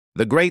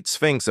The Great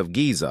Sphinx of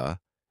Giza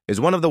is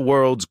one of the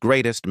world's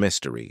greatest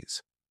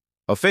mysteries.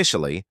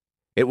 Officially,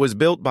 it was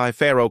built by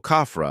Pharaoh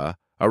Khafra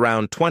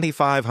around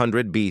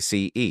 2500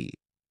 BCE,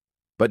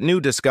 but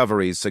new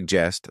discoveries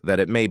suggest that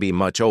it may be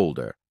much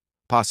older,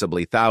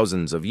 possibly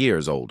thousands of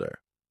years older.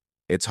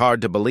 It's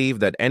hard to believe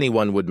that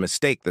anyone would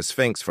mistake the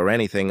Sphinx for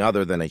anything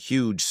other than a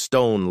huge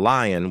stone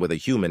lion with a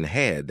human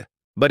head.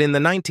 But in the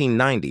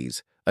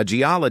 1990s, a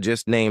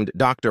geologist named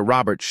Dr.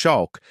 Robert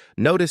Schalk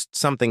noticed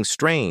something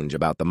strange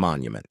about the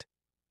monument.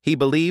 He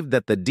believed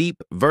that the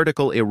deep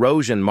vertical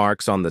erosion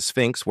marks on the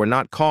Sphinx were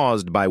not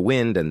caused by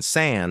wind and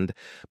sand,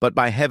 but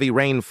by heavy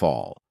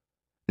rainfall.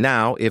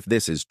 Now, if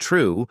this is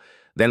true,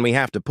 then we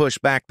have to push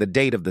back the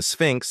date of the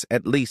Sphinx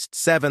at least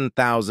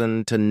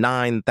 7,000 to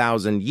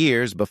 9,000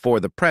 years before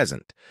the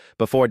present,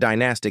 before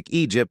dynastic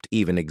Egypt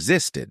even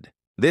existed.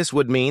 This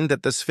would mean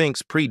that the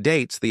Sphinx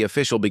predates the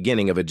official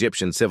beginning of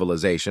Egyptian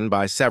civilization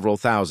by several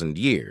thousand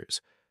years.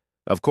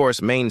 Of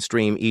course,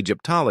 mainstream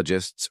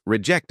Egyptologists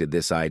rejected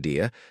this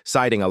idea,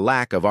 citing a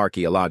lack of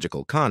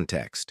archaeological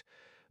context.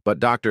 But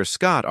Dr.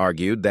 Scott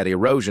argued that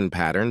erosion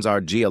patterns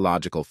are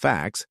geological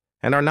facts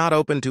and are not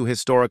open to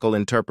historical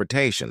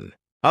interpretation.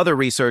 Other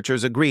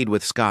researchers agreed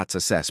with Scott's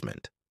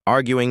assessment,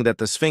 arguing that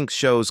the Sphinx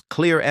shows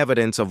clear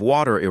evidence of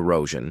water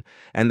erosion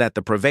and that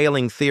the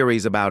prevailing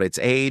theories about its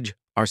age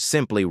are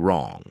simply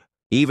wrong.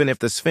 Even if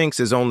the Sphinx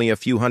is only a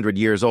few hundred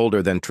years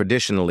older than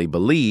traditionally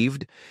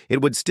believed,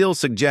 it would still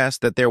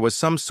suggest that there was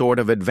some sort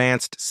of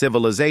advanced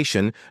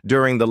civilization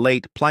during the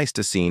late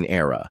Pleistocene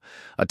era,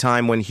 a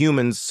time when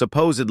humans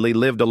supposedly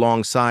lived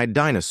alongside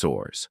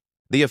dinosaurs.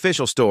 The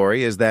official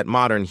story is that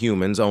modern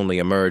humans only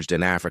emerged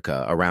in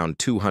Africa around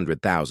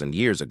 200,000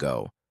 years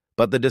ago,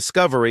 but the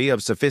discovery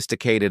of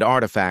sophisticated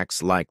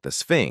artifacts like the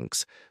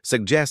Sphinx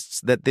suggests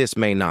that this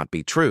may not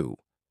be true.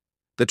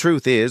 The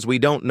truth is, we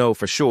don't know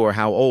for sure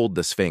how old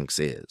the Sphinx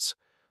is.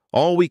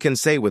 All we can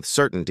say with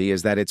certainty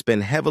is that it's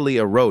been heavily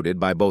eroded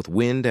by both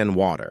wind and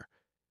water.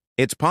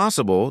 It's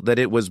possible that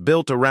it was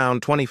built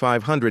around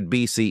 2500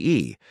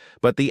 BCE,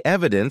 but the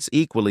evidence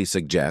equally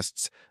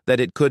suggests that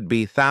it could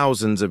be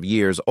thousands of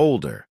years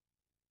older.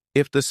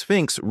 If the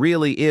Sphinx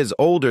really is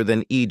older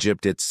than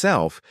Egypt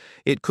itself,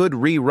 it could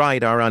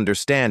rewrite our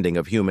understanding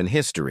of human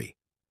history.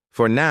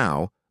 For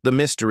now, the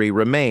mystery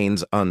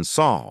remains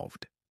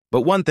unsolved.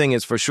 But one thing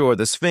is for sure,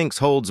 the Sphinx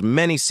holds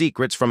many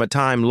secrets from a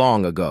time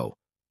long ago.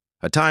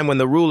 A time when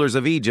the rulers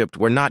of Egypt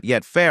were not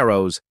yet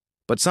pharaohs,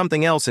 but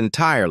something else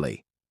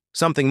entirely.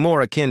 Something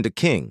more akin to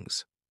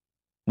kings.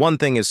 One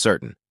thing is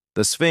certain,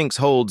 the Sphinx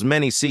holds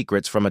many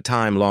secrets from a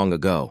time long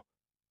ago.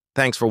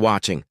 Thanks for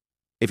watching.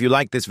 If you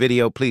like this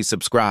video, please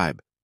subscribe.